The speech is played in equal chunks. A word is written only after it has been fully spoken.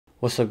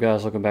What's up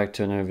guys, welcome back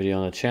to another video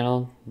on the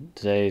channel.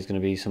 Today is going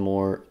to be some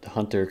more The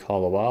Hunter Call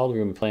of the Wild. We're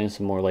going to be playing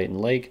some more Late in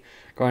Lake,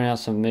 grinding out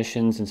some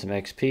missions and some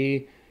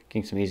XP,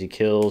 getting some easy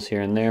kills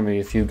here and there, maybe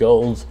a few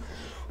golds.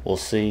 We'll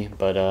see.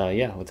 But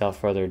yeah, without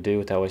further ado,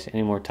 without wasting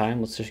any more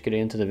time, let's just get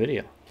into the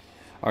video.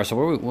 Alright, so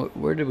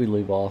where did we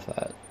leave off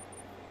at?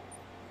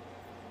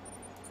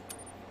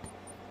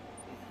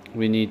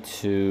 We need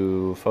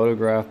to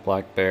photograph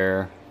black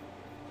bear,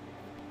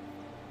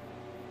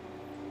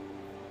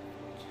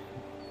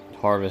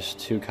 harvest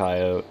 2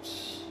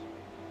 coyotes,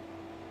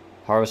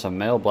 harvest a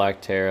male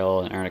blacktail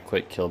and earn a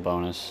quick kill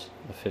bonus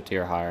of 50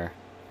 or higher,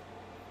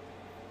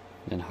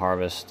 then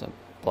harvest a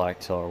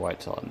blacktail or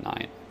whitetail at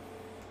night.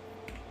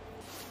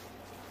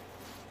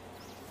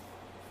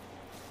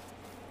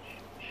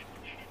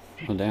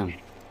 Oh damn.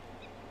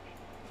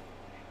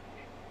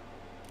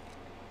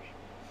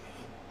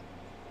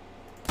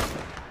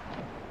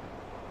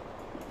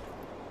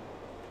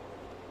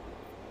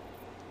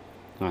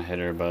 I hit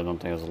her, but I don't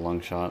think it was a lung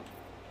shot.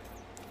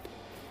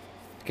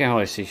 Can't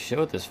really see shit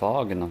with this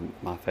fog in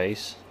my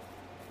face.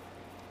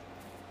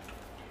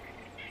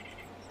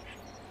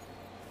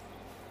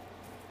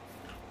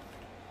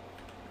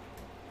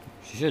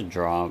 She should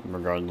drop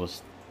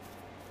regardless.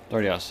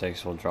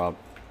 30.6 will drop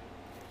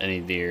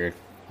any deer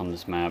on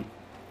this map,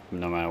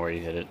 no matter where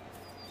you hit it.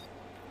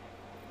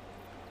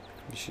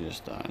 She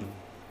just died.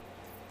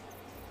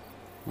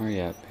 Where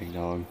you at, big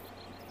dog?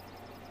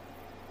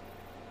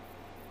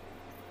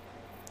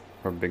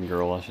 Or big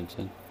girl, I should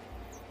say.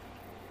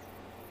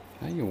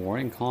 How are you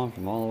warning calling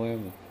from all the way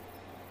over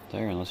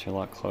there, unless you're a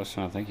lot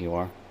closer than I think you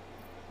are?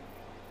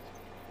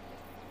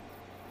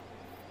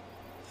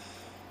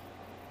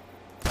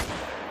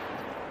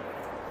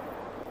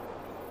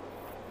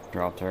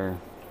 Dropped her.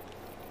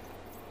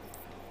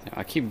 Yeah,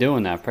 I keep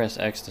doing that. Press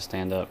X to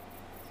stand up.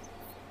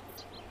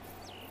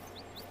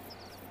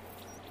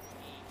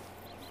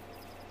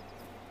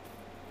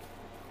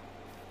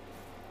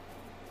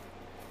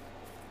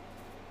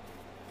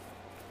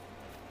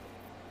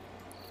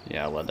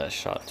 Yeah, I led that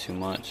shot too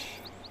much.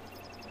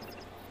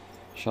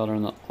 Shot her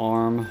in the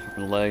arm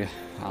or leg.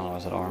 I don't know,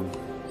 is it arm?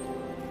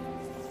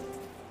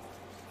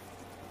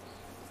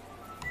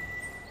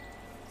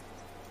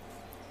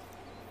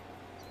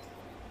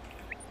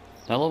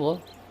 Is that level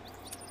up?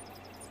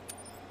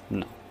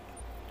 No.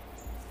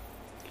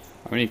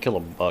 We need to kill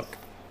a buck.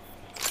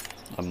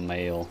 A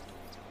male.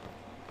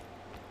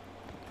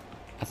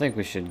 I think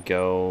we should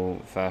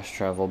go fast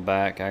travel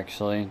back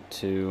actually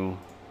to...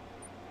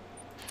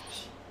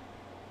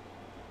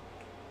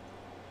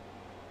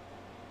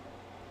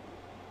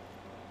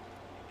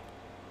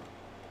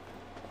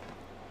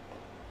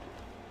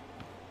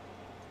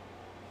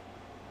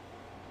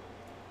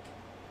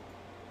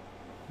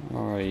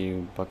 Where are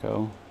you,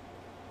 bucko?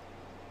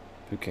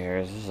 Who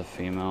cares? This is a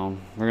female.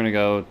 We're gonna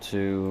go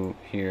to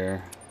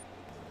here.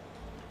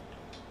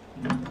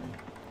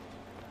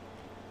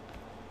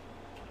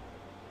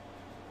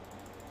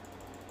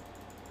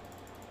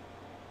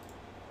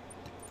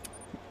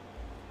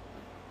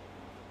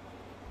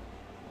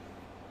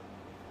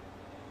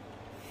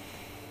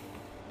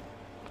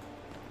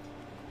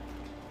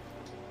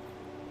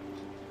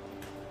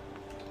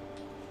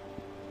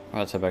 Alright,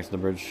 let's head back to the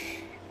bridge.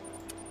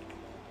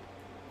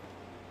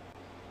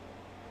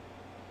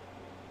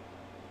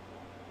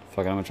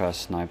 Fuck it, I'm gonna try to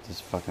snipe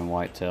this fucking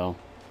whitetail.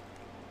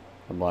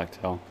 Or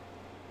blacktail.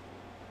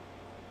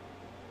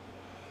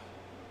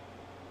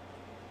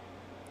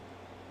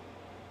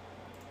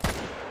 I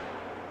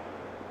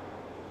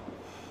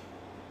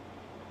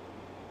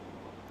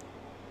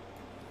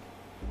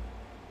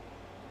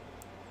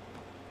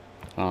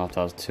don't know if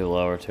that was too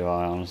low or too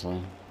high,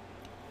 honestly.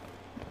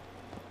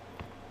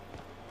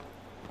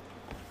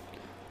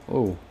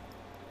 Oh.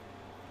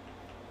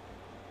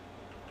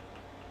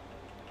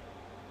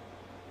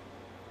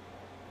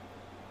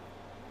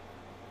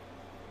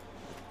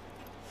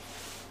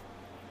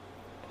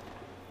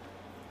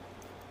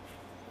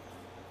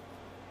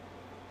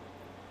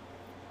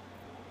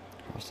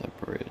 Cross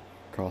that bridge.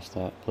 Cross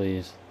that,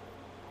 please.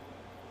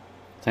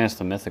 I think that's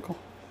the mythical.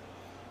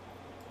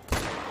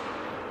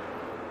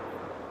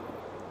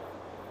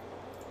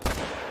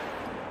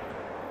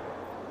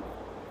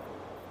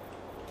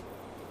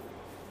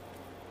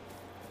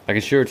 I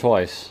can shoot her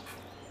twice,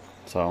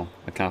 so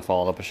I kind of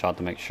followed up a shot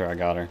to make sure I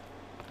got her.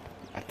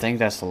 I think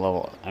that's the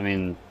level. I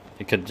mean,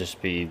 it could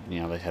just be,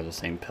 you know, they have the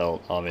same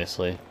pelt,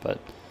 obviously, but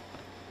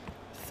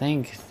I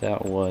think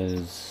that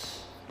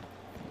was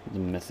the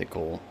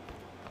mythical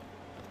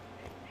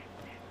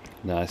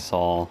that I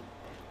saw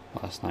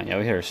last night. Yeah,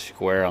 we hit her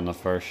square on the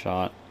first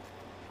shot.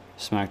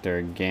 Smacked her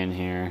again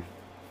here.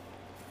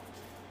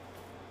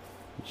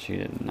 She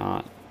did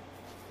not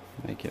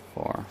make it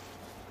far.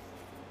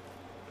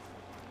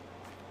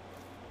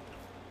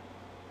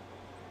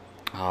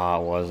 Ah,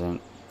 it wasn't.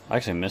 I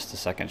actually missed the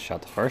second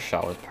shot. The first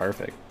shot was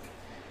perfect.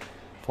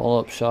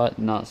 Follow-up shot,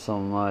 not so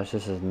much.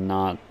 This is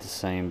not the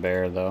same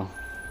bear, though.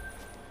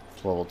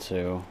 It's level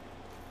 2.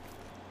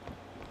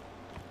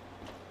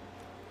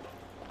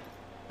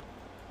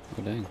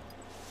 Oh, dang.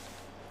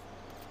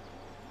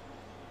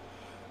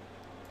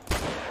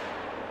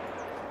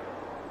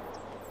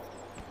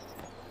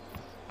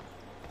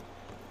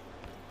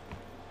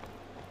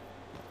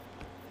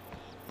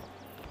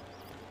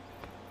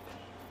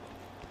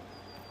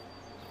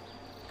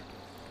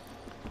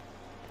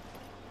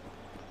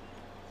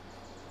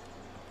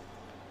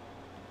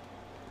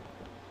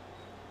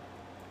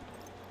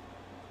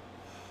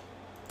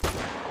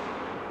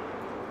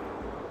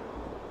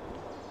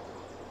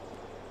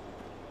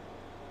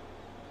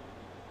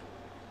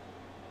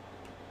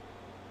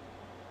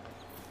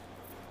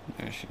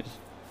 There she is.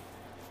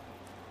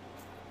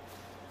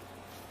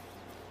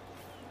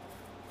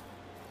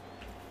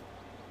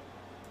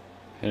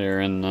 Hit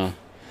her in the...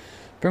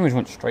 Pretty much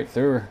went straight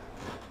through her.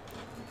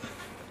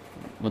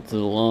 With the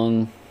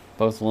lung,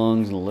 both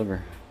lungs and the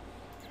liver.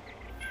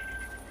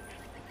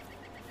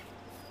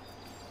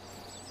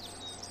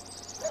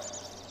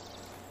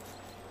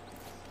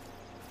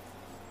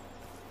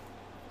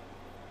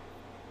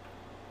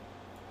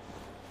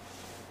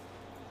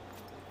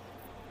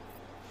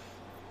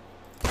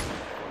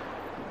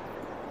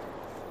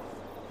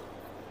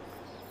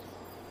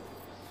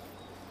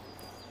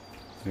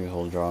 Maybe a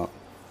whole drop.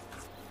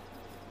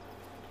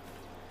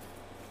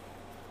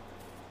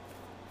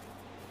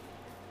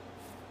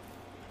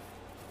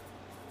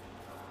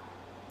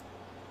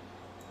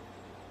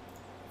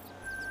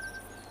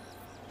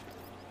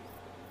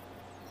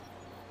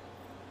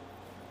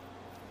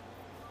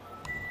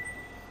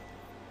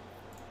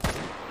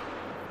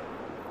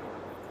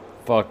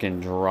 Fucking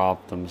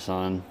dropped them,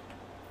 son.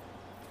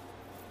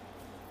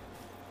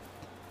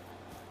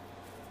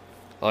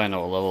 Oh, I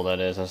know what level that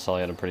is. I saw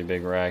he had a pretty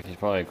big rack. He's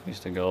probably at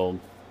least a gold.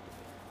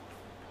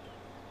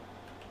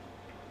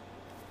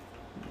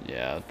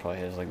 Yeah, it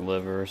probably has like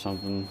liver or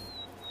something.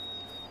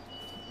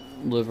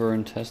 Liver,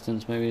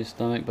 intestines, maybe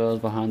stomach, but it was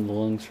behind the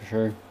lungs for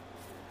sure.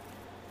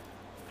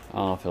 I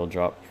don't know if he'll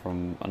drop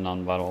from a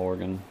non-vital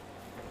organ.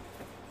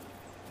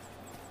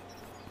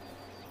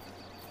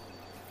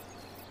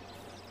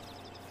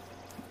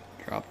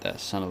 Drop that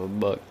son of a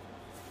buck.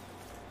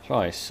 It's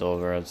probably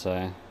silver, I'd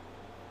say.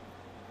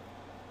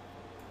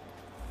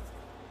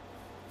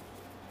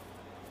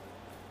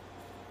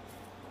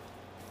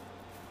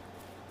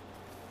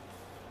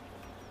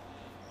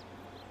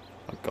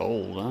 A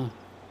gold, huh?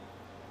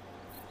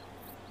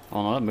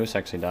 Oh no, that moose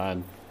actually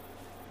died.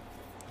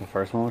 The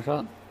first one we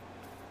shot?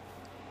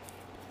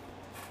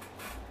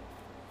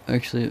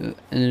 Actually, it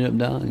ended up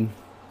dying.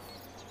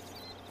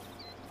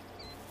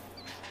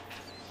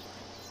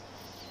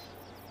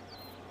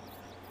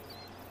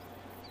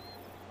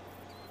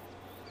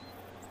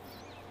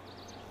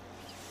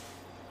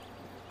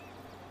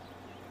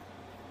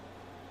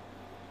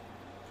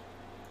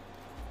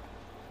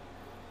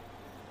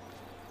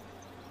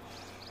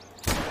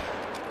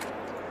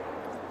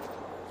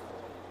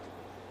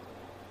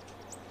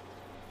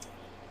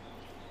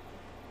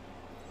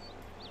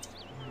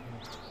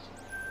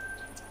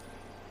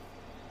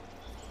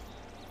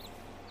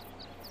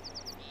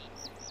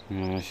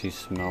 Yeah, she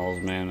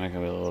smells, man. I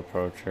can be able to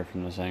approach her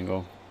from this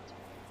angle.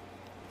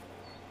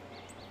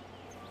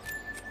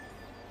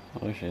 Oh,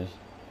 there she is.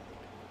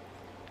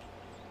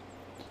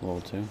 It's a little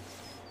too.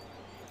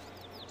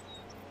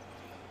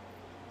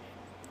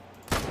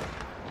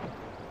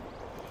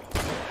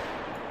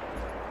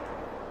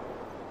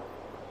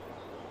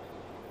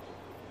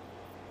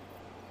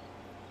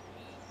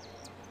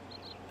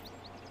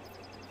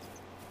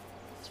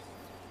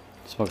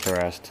 Smoked her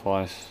ass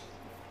twice.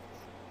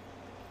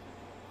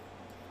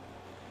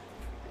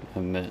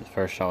 The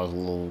first shot was a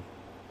little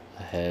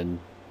ahead.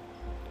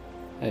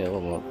 Hey, a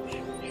little up.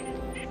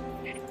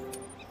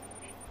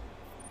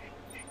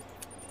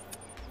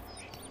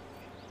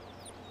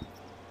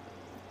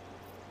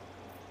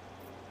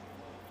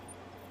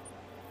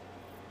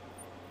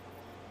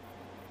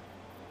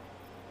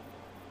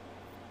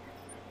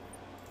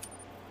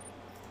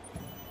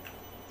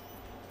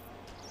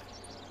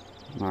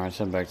 Alright,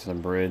 so back to the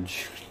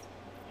bridge.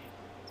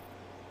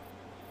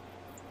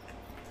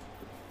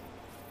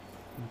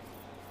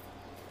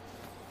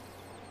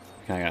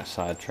 I got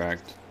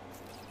sidetracked.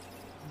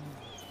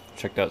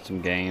 Checked out some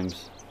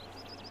games.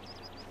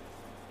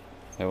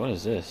 Hey, what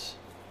is this?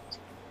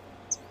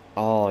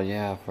 Oh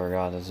yeah, I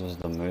forgot this was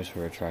the moose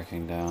we were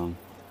tracking down.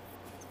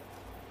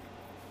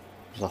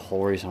 There's the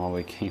whole reason why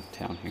we came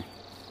down here.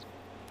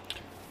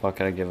 Fuck,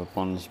 I give up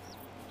on this.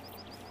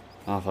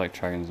 I don't feel like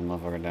tracking this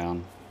motherfucker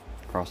down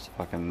across the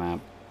fucking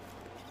map.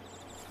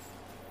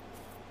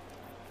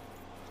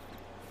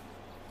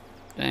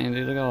 Dang,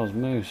 dude, look at all those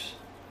moose.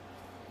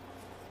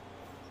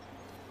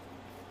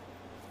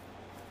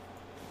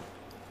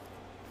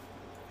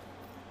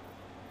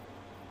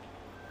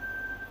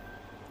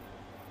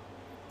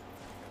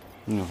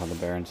 I don't know how the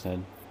bear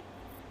instead.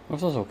 What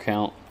if those will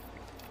count?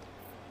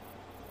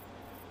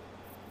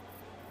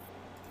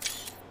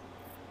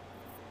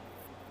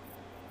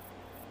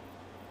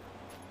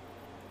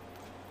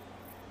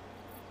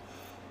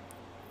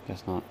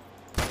 Guess not.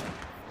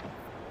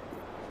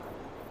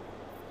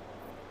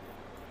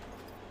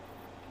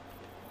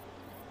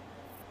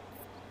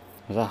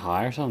 Was that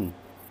high or something?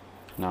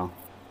 No.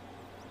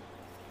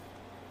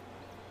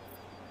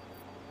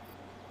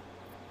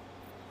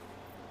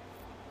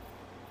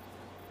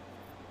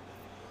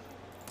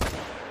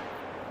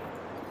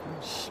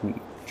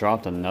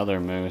 Dropped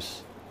another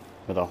moose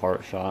with a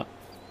heart shot.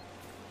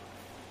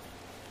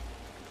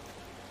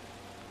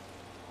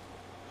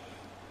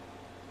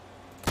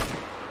 That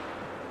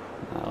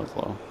was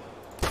low.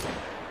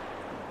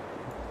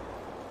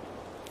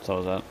 So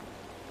was that.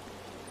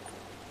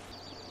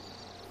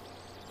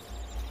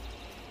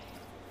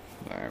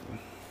 Alright.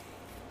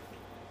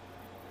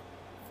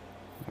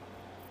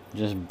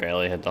 Just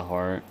barely hit the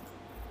heart.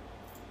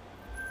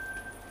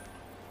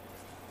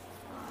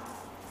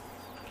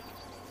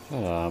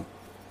 Shut up.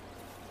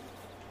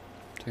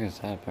 Take his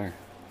head up there.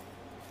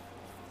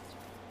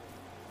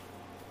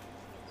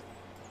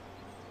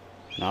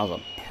 That was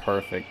a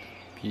perfect,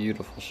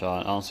 beautiful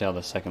shot. I don't see how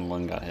the second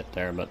one got hit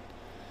there, but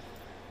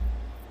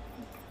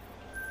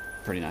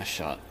pretty nice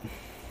shot.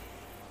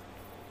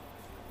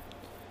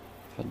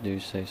 If I do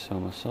say so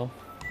myself.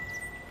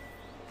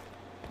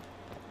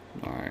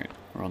 Alright,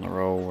 we're on the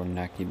roll, we're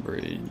Naki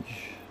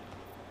Bridge.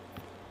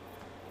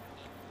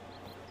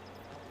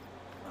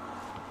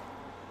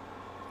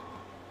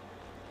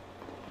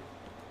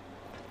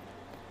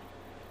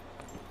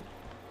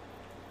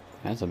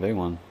 That's a big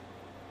one.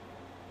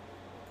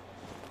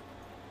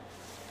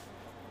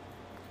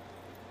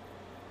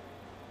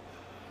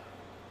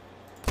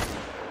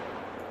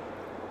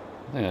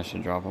 I think I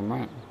should drop him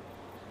right.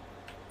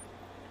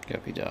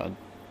 Yep, he died.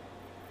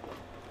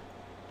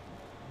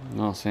 I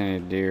don't see any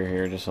deer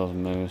here, just those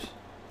moose.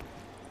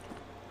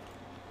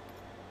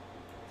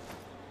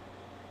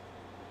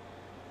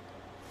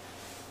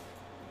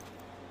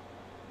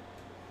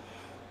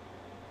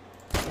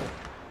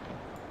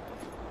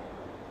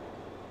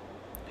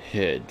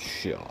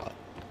 Headshot.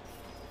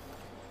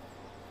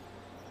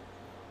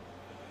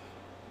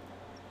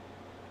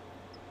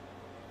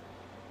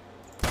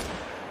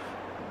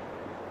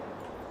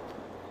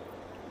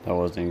 That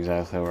wasn't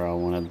exactly where I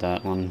wanted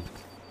that one.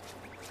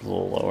 A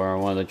little lower. I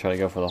wanted to try to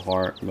go for the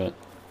heart, but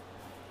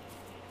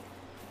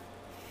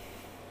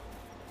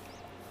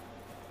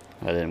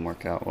that didn't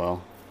work out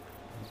well.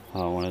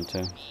 How I wanted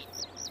to.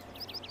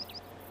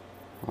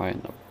 Right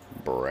in the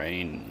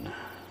brain.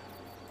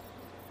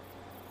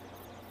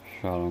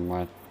 Shot him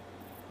right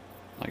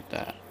like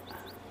that.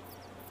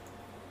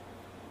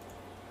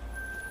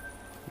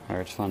 Alright,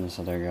 let's find this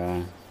other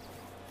guy.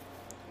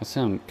 I see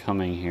him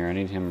coming here. I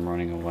need him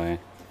running away.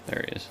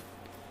 There he is.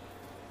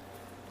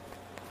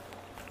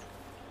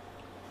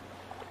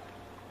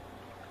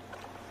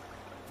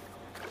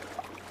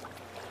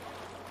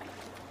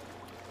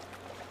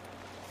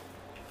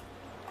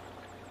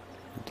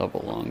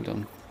 Double lunged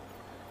him.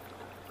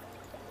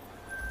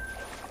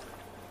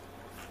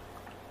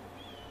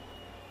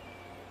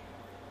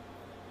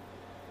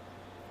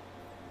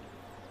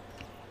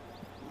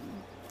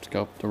 Let's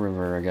go up the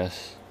river, I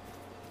guess.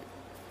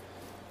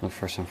 Look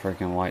for some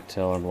freaking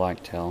whitetail or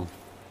blacktail.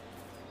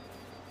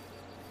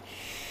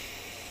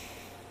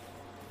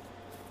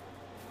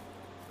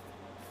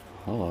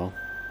 Hello.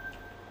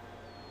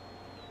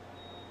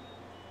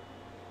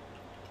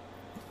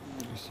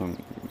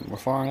 We're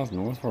far enough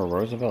north for a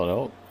Roosevelt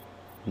elk?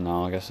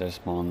 No, I guess they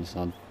spawn on the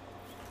side.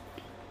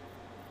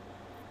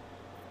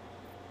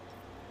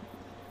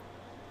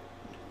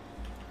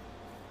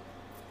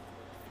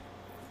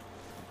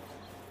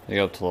 They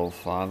go up to level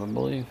 5, I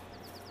believe.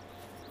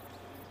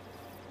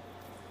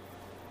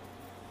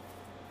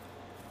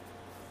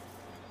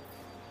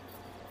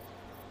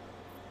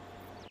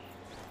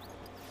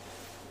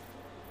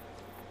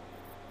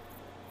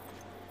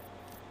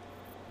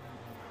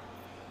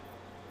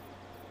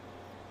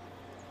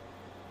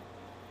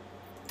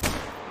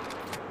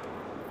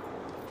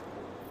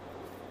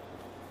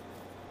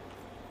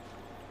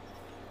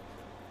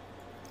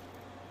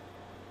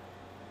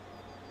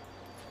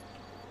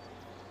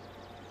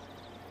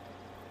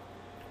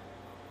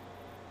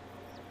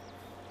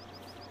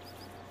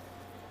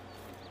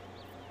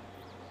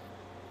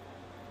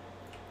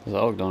 This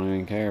elk don't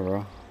even care,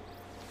 bro.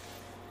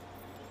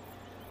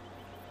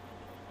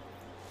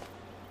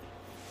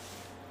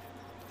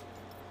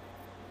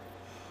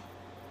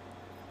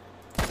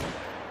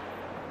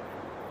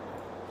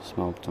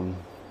 Smoked him.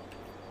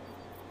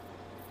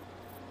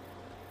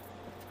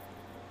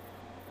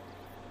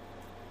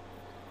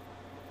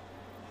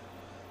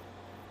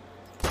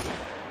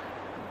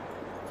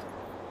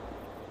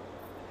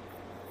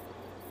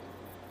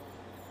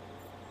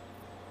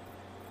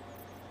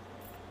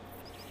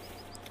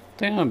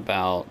 Think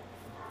about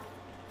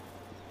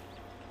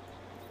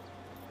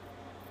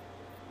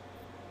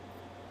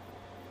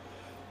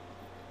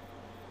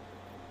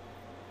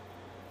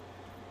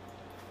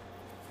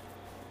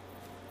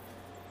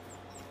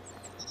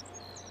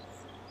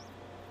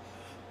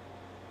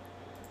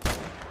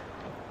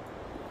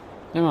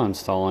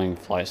installing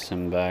flight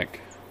sim back.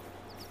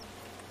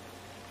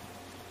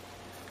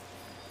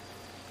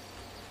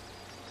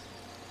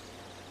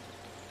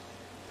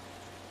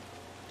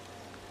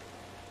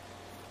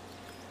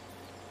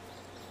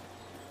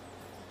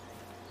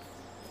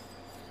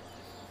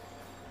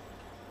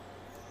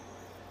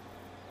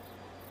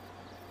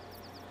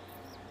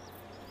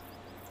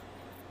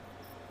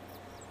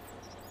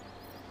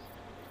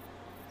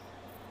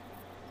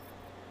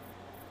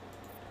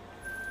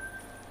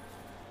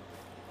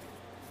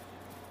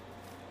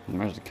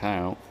 Where's the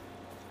coyote?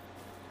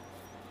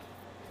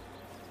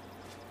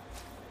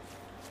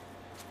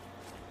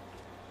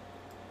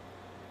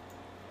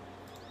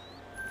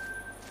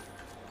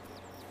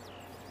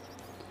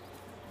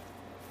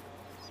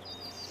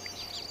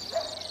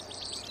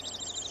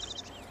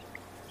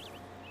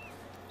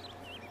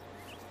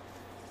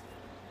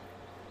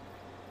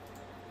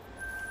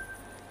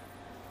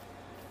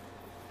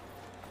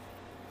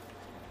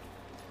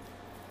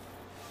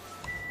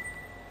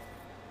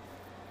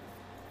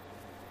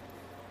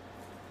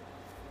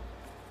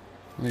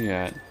 Where you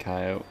at,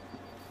 coyote?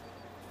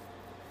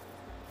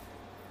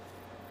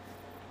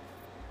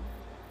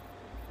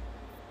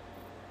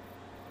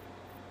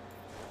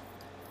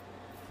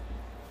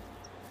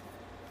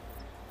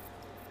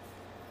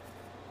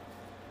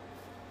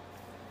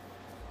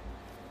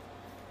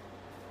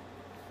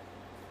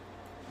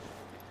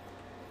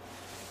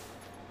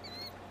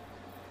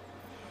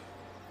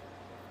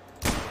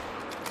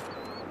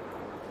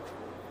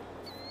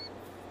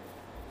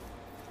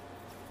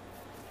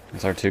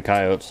 These are 2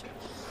 coyotes.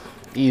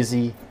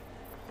 Easy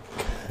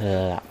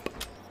clap.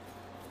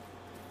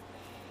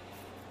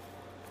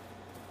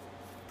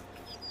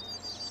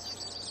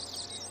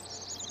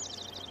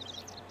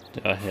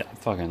 Dude, I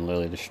fucking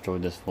literally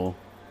destroyed this fool.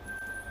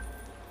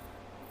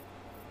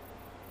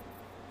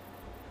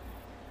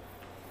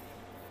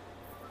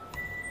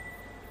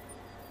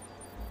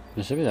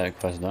 There should be that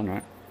quest done,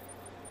 right?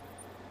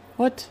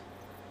 What?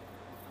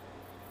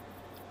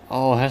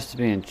 Oh, it has to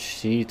be in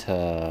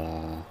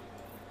Cheetah.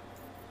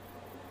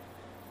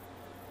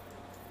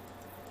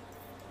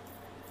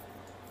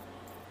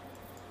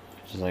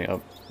 Just like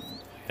up,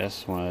 I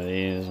guess one of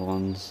these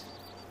ones.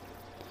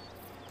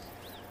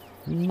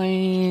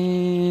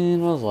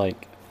 Man, I was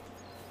like,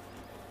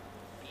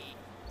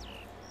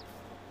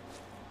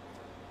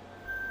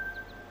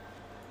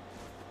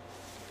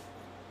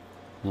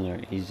 another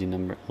easy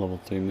number,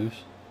 level 3 moose.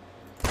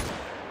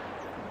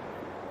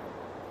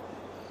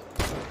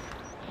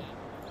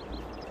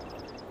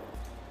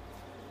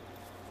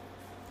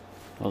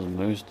 Those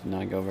moose did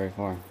not go very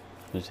far.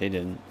 At least he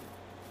didn't.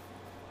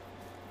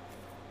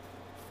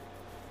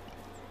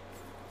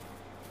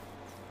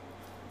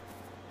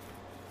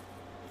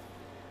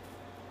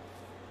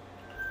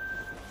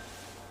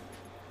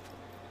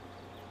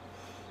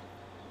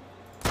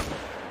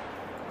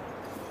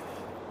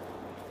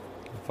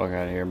 Fuck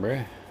out of here,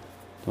 bruh.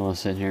 Don't want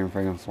to sit here and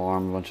freaking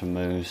farm a bunch of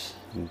moose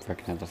and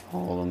freaking have to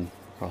follow them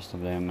across the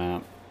damn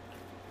map.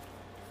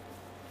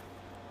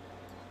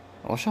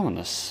 I wish I'm on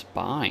the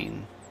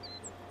spine.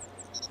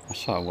 I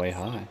shot way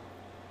high.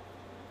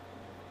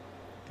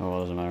 Oh, well,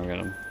 it doesn't matter, we got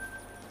him.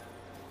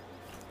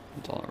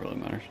 That's all that really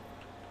matters.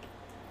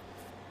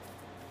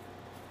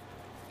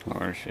 Oh,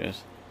 there she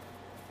is.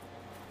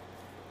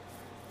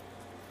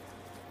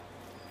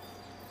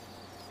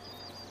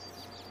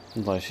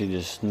 Looks like she's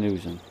just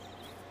snoozing.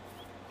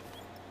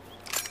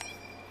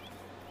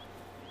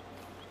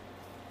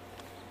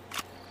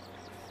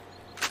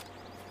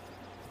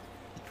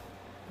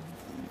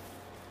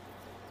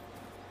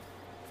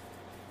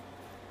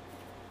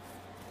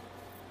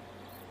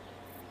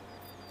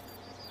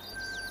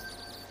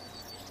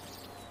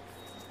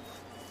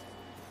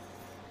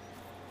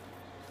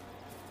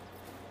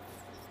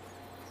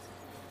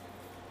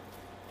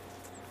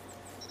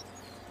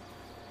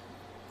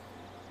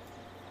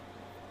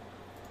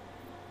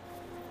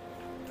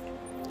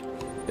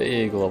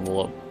 Big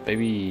level up,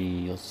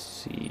 baby. Let's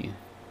see.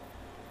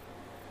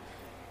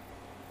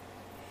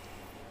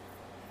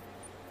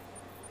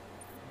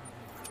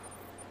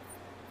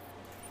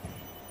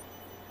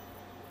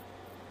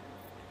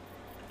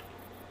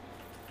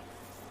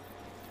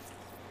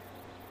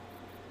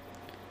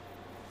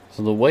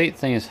 So the weight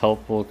thing is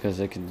helpful because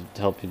it can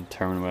help you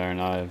determine whether or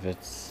not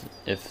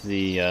if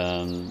the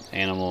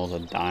animal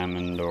is a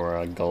diamond or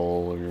a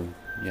gold or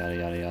yada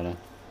yada yada.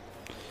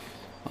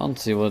 I don't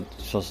see what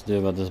you're supposed to do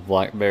about this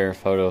black bear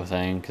photo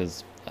thing,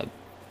 because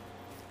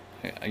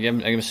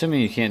I'm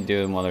assuming you can't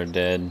do them while they're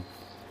dead.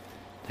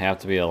 They have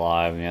to be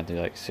alive, and you have to be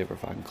like super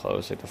fucking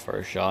close, like the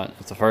first shot.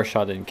 If the first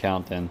shot didn't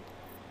count, then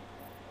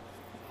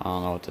I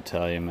don't know what to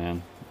tell you,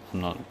 man.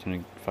 I'm not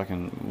gonna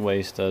fucking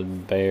waste a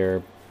bear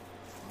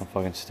on a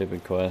fucking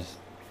stupid quest.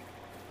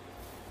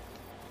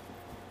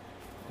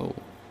 Oh.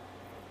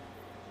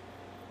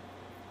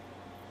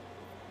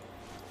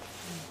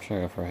 Try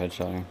to go for a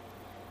headshot here.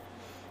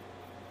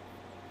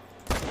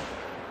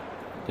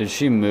 Did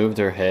she move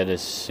her head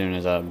as soon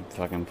as I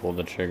fucking pulled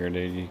the trigger,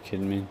 dude? You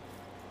kidding me?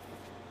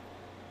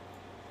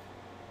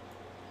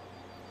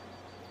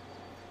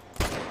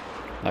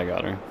 I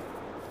got her.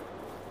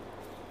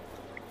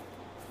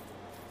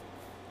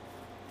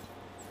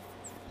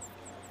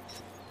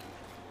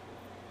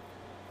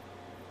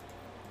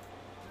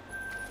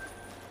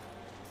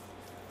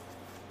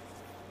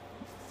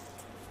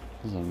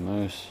 This is a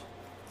moose.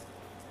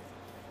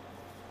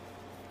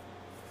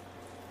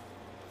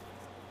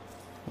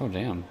 Oh,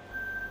 damn.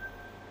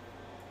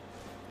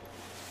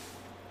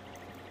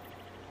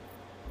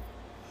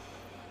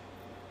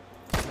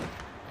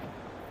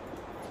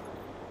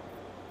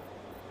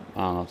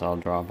 I don't know if I'll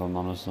drop him,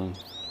 honestly.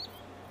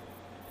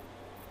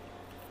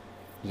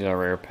 He's got a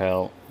rare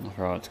pelt. I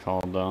forgot what it's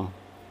called, though.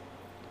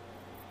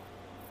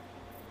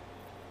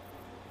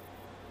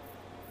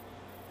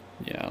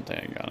 Yeah, I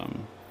think I got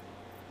him.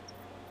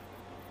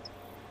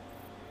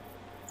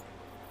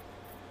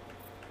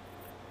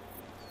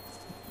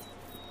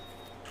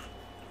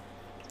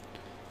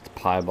 It's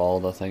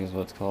piebald, I think is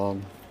what it's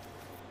called.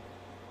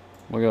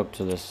 We'll go up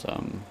to this,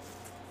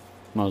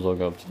 might as well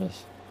go up to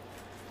this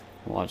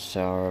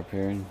watchtower up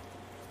here.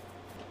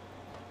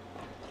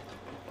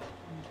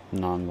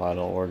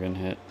 Non-vital organ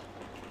hit.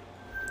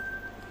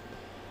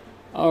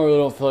 I really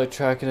don't feel like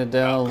tracking it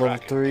down. Level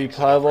 3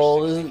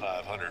 piebald isn't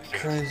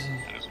crazy.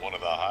 And is one of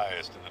the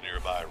highest in the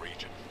nearby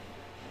region.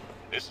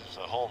 This is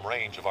the home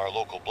range of our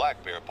local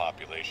black bear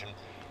population,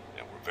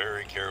 and we're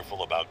very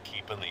careful about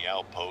keeping the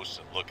outposts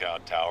and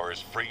lookout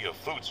towers free of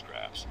food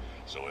scraps,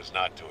 so as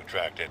not to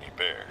attract any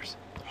bears.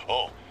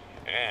 Oh,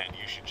 and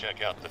you should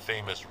check out the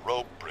famous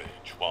rope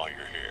bridge while you're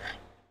here.